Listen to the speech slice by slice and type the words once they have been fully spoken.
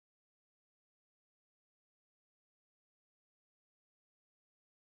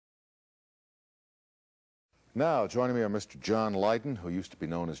Now, joining me are Mr. John Lydon, who used to be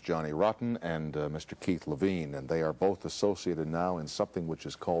known as Johnny Rotten, and Mr. Keith Levene, and they are both associated now in something which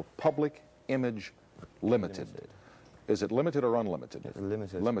is called Public Image Limited. Is it limited or unlimited? It's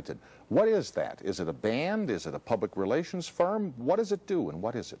limited. Limited. What is that? Is it a band? Is it a public relations firm? What does it do, and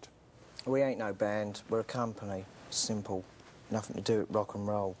what is it? We ain't no band. We're a company. Simple. Nothing to do with rock and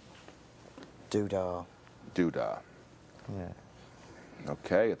roll. Doodah. Doodah. Yeah.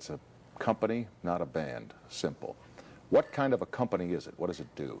 Okay, it's a company, not a band. Simple. What kind of a company is it? What does it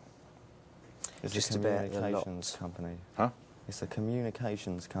do? It's Just a about communications company. Huh? It's a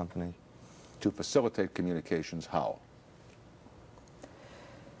communications company. To facilitate communications, how?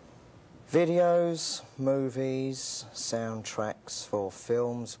 Videos, movies, soundtracks for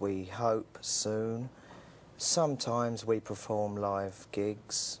films, we hope soon. Sometimes we perform live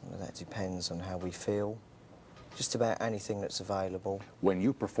gigs. That depends on how we feel. Just about anything that's available. When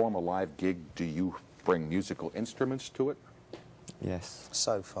you perform a live gig, do you bring musical instruments to it? Yes.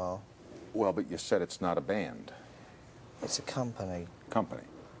 So far. Well, but you said it's not a band. It's a company. Company.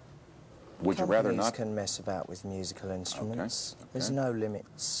 Would you rather Companies not? can mess about with musical instruments. Okay. There's no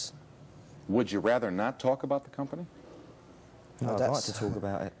limits. Would you rather not talk about the company? No, I'd that's- like to talk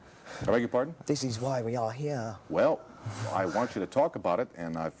about it. I beg your pardon? This is why we are here. Well, I want you to talk about it,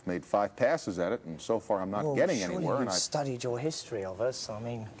 and I've made 5 passes at it, and so far I'm not getting surely anywhere. You've And studied your history of us. I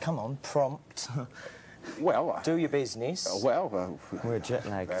mean, come on, prompt. do your business. We're jet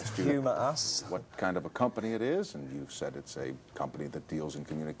lagged. asked you Humour us. what kind of a company it is, and you said it's a company that deals in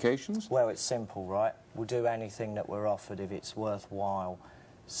communications. Well, it's simple, right? We'll do anything that we're offered if it's worthwhile.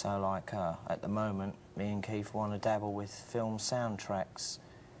 So, like, at the moment, me and Keith want to dabble with film soundtracks.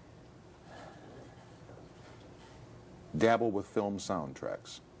 Dabble with film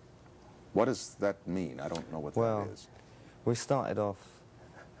soundtracks. What does that mean? I don't know what Well, that is. we started off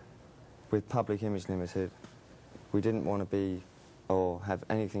with Public Image Limited. We didn't want to be or have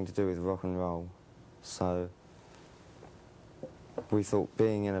anything to do with rock and roll, so we thought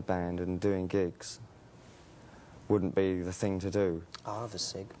being in a band and doing gigs wouldn't be the thing to do. I'll have a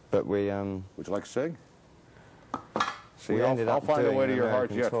cig. But we Would you like a cig? See, We ended I'll up find a doing way to an your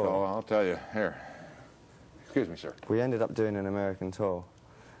heart American yet, tour. fella. I'll tell you. Here. Excuse me, sir. We ended up doing an American tour,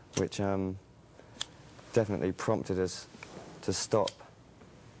 which definitely prompted us to stop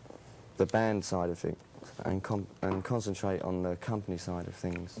the band side of things and concentrate on the company side of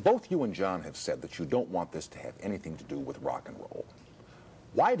things. Both you and John have said that you don't want this to have anything to do with rock and roll.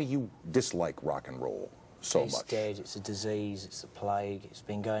 Why do you dislike rock and roll so It's much? dead, it's a disease, it's a plague, it's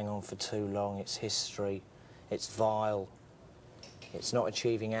been going on for too long, it's history, it's vile. It's not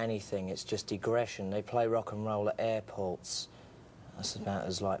achieving anything, it's just digression. They play rock and roll at airports. That's about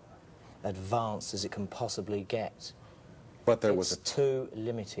as, like, advanced as it can possibly get. But there It's too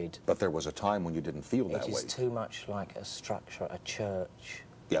limited. But there was a time when you didn't feel that It way. is too much like a structure, a church,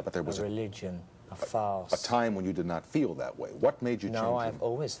 Yeah, but there was a religion, a farce. a time when you did not feel that way. What made you change? No, I've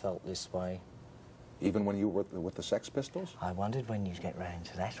always felt this way. Even when you were with the Sex Pistols? I wondered when you'd get round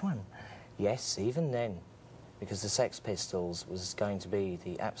to that one. Yes, even then. Because the Sex Pistols was going to be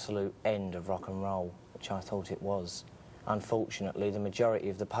the absolute end of rock and roll, which I thought it was. Unfortunately, the majority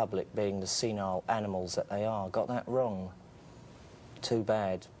of the public, being the senile animals that they are, got that wrong. Too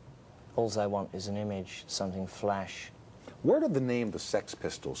bad. All they want is an image, something flash. Where did the name the Sex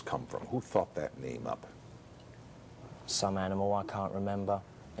Pistols come from? Who thought that name up? Some animal, I can't remember.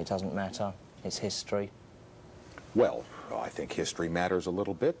 It doesn't matter. It's history. Well, I think history matters a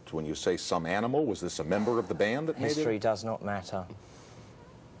little bit. When you say some animal, was this a member of the band that made History it? does not matter.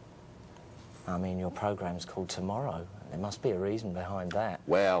 I mean, your program's called Tomorrow. There must be a reason behind that.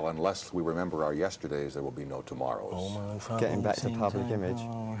 Well, unless we remember our yesterdays, there will be no tomorrows. Getting back to Public Image.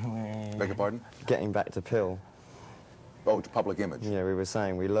 Beg your pardon? Getting back to Pill. Oh, to Public Image. Yeah, we were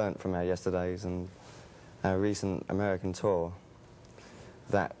saying we learnt from our yesterdays and our recent American tour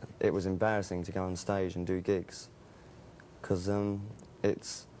that it was embarrassing to go on stage and do gigs because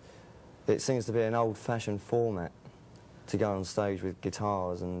it seems to be an old-fashioned format to go on stage with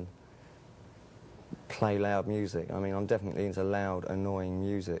guitars and play loud music. I mean, I'm definitely into loud, annoying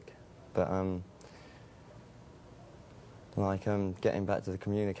music, but getting back to the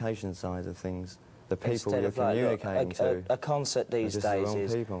communication side of things, the people you're communicating to. A concert these just the days wrong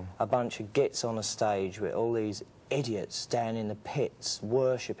is people. a bunch of gits on a stage with all these idiots down in the pits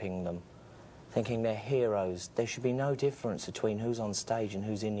worshipping them, thinking they're heroes. There should be no difference between who's on stage and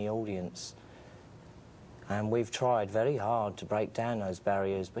who's in the audience. And we've tried very hard to break down those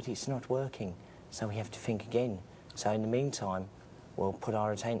barriers, but it's not working. So we have to think again. So in the meantime, we'll put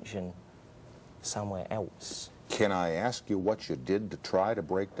our attention somewhere else. Can I ask you what you did to try to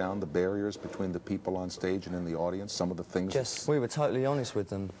break down the barriers between the people on stage and in the audience? Some of the things... We were totally honest with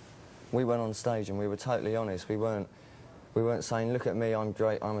them. We went on stage and we were totally honest. We weren't saying, look at me, I'm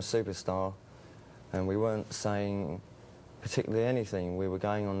great, I'm a superstar. And we weren't saying particularly anything. We were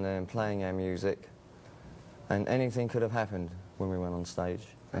going on there and playing our music. And anything could have happened when we went on stage.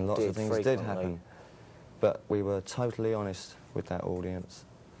 And lots of things did happen. But we were totally honest with that audience.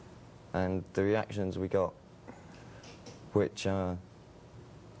 And the reactions we got, which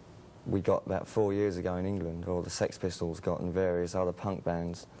we got about 4 years ago in England, or the Sex Pistols got in various other punk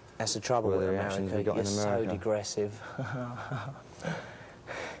bands. That's the trouble with America. We got in America. So digressive.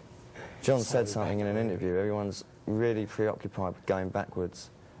 John said something in an interview, everyone's really preoccupied with going backwards.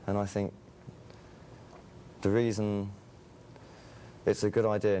 And I think the reason it's a good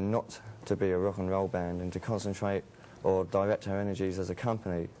idea not to be a rock and roll band and to concentrate or direct our energies as a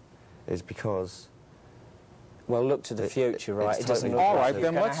company is because... Well, look to the future, right? It doesn't look all like right, you're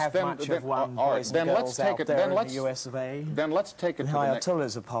then going to let's have much of one boys and girls out there in the US of A. Then let's take it to the next...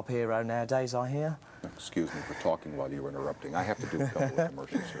 Ayatollah's a pop hero nowadays, I hear. Excuse me for talking while you were interrupting. I have to do a couple of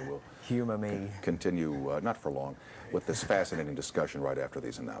commercials here. We'll humour me. Continue, not for long, with this fascinating discussion right after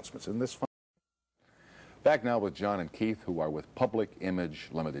these announcements. And this back now with John and Keith, who are with Public Image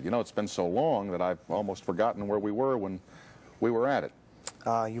Limited. You know, it's been so long that I've almost forgotten where we were when we were at it.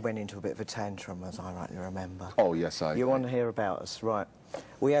 You went into a bit of a tantrum, as I rightly remember. Oh, yes, I... You want to hear about us, right.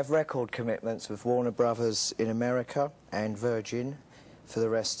 We have record commitments with Warner Brothers in America and Virgin for the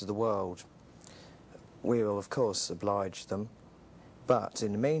rest of the world. We will, of course, oblige them. But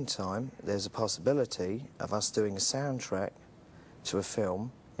in the meantime, there's a possibility of us doing a soundtrack to a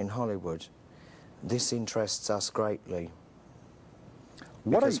film in Hollywood. This interests us greatly.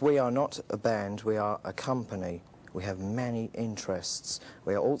 Because we are not a band, we are a company. We have many interests.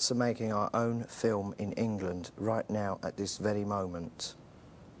 We are also making our own film in England right now at this very moment.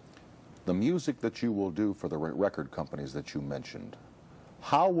 The music that you will do for the record companies that you mentioned,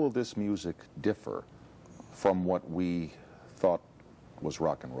 how will this music differ from what we thought was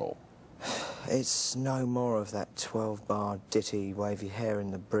rock and roll? It's no more of that 12-bar ditty, wave your hair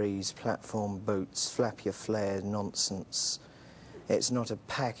in the breeze, platform boots, flap your flair nonsense. It's not a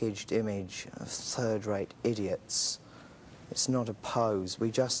packaged image of third-rate idiots. It's not a pose.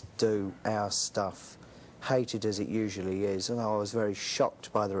 We just do our stuff, hated as it usually is. And I was very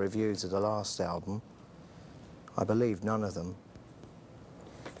shocked by the reviews of the last album. I believed none of them.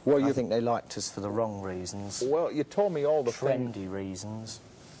 Well, I think they liked us for the wrong reasons. Well, you told me all the trendy reasons.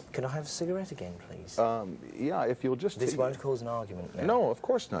 Can I have a cigarette again, please? Yeah, if you'll just... This won't cause an argument now. No, of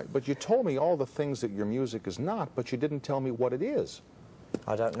course not. But you told me all the things that your music is not, but you didn't tell me what it is.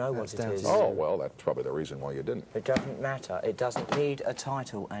 I don't know what it is. Oh, well, that's probably the reason why you didn't. It doesn't matter. It doesn't need a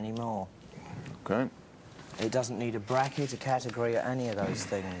title anymore. Okay. It doesn't need a bracket, a category, or any of those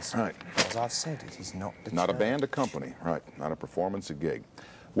things. Right. As I've said, it is not the Not a band, a company. Right. Not a performance, a gig.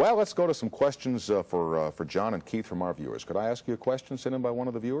 Well, let's go to some questions for John and Keith from our viewers. Could I ask you a question sent in by one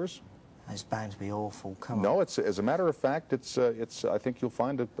of the viewers? It's bound to be awful. Come on. No, it's as a matter of fact, it's I think you'll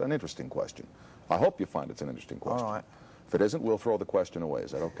find it an interesting question. I hope you find it's an interesting question. All right. If it isn't, we'll throw the question away.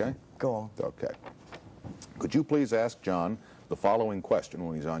 Is that okay? Go on. Okay. Could you please ask John the following question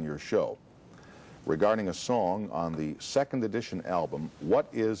when he's on your show? Regarding a song on the second edition album, what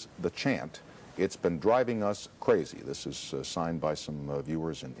is the chant? It's been driving us crazy. This is signed by some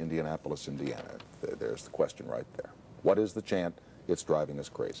viewers in Indianapolis, Indiana. There's the question right there. What is the chant? It's driving us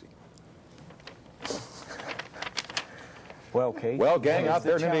crazy. Well, Keith. Well, gang out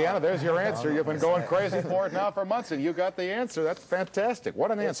there in Indiana, there's your answer. You've been going crazy for it now for months, and you got the answer. That's fantastic. What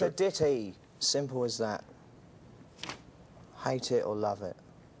an answer. It's a ditty. Simple as that. Hate it or love it.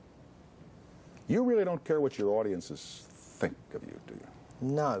 You really don't care what your audiences think of you, do you?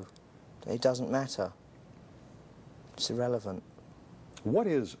 No. It doesn't matter. It's irrelevant. What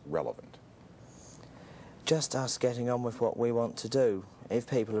is relevant? Just us getting on with what we want to do. If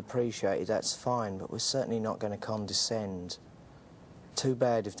people appreciate it, that's fine, but we're certainly not going to condescend. Too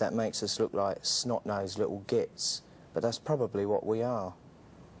bad if that makes us look like snot-nosed little gits, but that's probably what we are.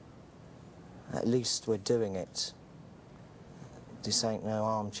 At least we're doing it. This ain't no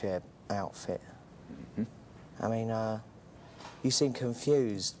armchair outfit. I mean, you seem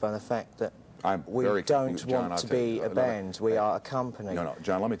confused by the fact that we don't want to be a band. We are a company. No,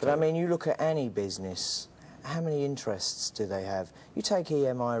 John, let me tell you. But I mean, you look at any business, how many interests do they have? You take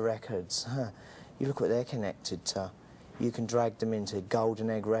EMI Records, you look what they're connected to. You can drag them into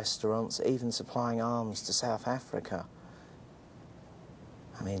golden egg restaurants, even supplying arms to South Africa.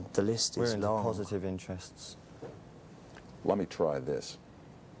 I mean, the list is long. We're into positive interests. Let me try this.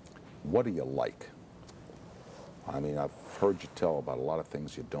 What do you like? I mean, I've heard you tell about a lot of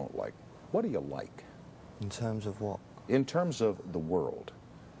things you don't like. What do you like? In terms of what? In terms of the world.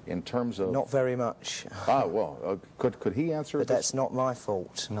 In terms of... Not very much. Ah, well, could he answer But this? that's not my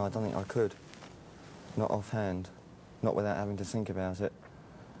fault. No, I don't think I could. Not offhand. Not without having to think about it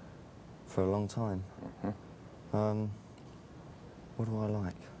for a long time. What do I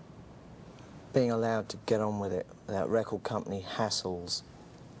like? Being allowed to get on with it without record company hassles.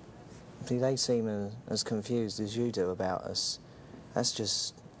 See, they seem as confused as you do about us. That's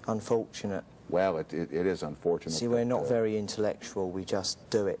just unfortunate. Well, it is unfortunate. See, we're not very intellectual, we just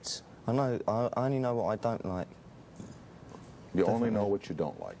do it. I know, I only know what I don't like. You only Definitely. know what you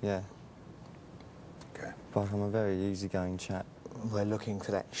don't like. Yeah. Okay. But I'm a very easygoing chap. We're looking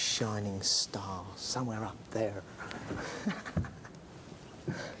for that shining star somewhere up there.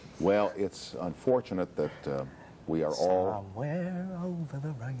 Well, it's unfortunate that we are all... Somewhere over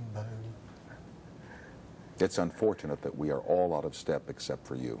the rainbow. It's unfortunate that we are all out of step except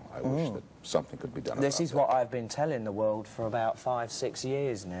for you. I wish that something could be done about This is that. what I've been telling the world for about 5, 6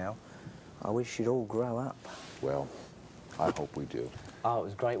 years now. I wish you'd all grow up. Well, I hope we do. Oh, it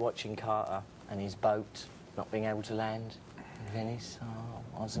was great watching Carter and his boat not being able to land in Venice.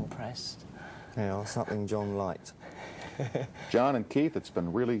 Oh, I was impressed. Yeah, something John liked. John and Keith, it's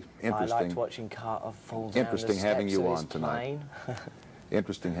been really interesting. I liked watching Carter fall down Interesting the having steps you of his on tonight. plane.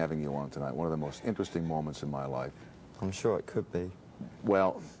 Interesting having you on tonight. One of the most interesting moments in my life. I'm sure it could be.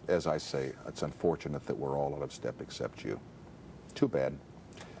 Well, as I say, it's unfortunate that we're all out of step except you. Too bad.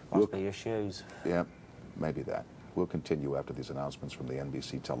 Must be your shoes. Yeah, maybe that. We'll continue after these announcements from the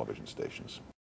NBC television stations.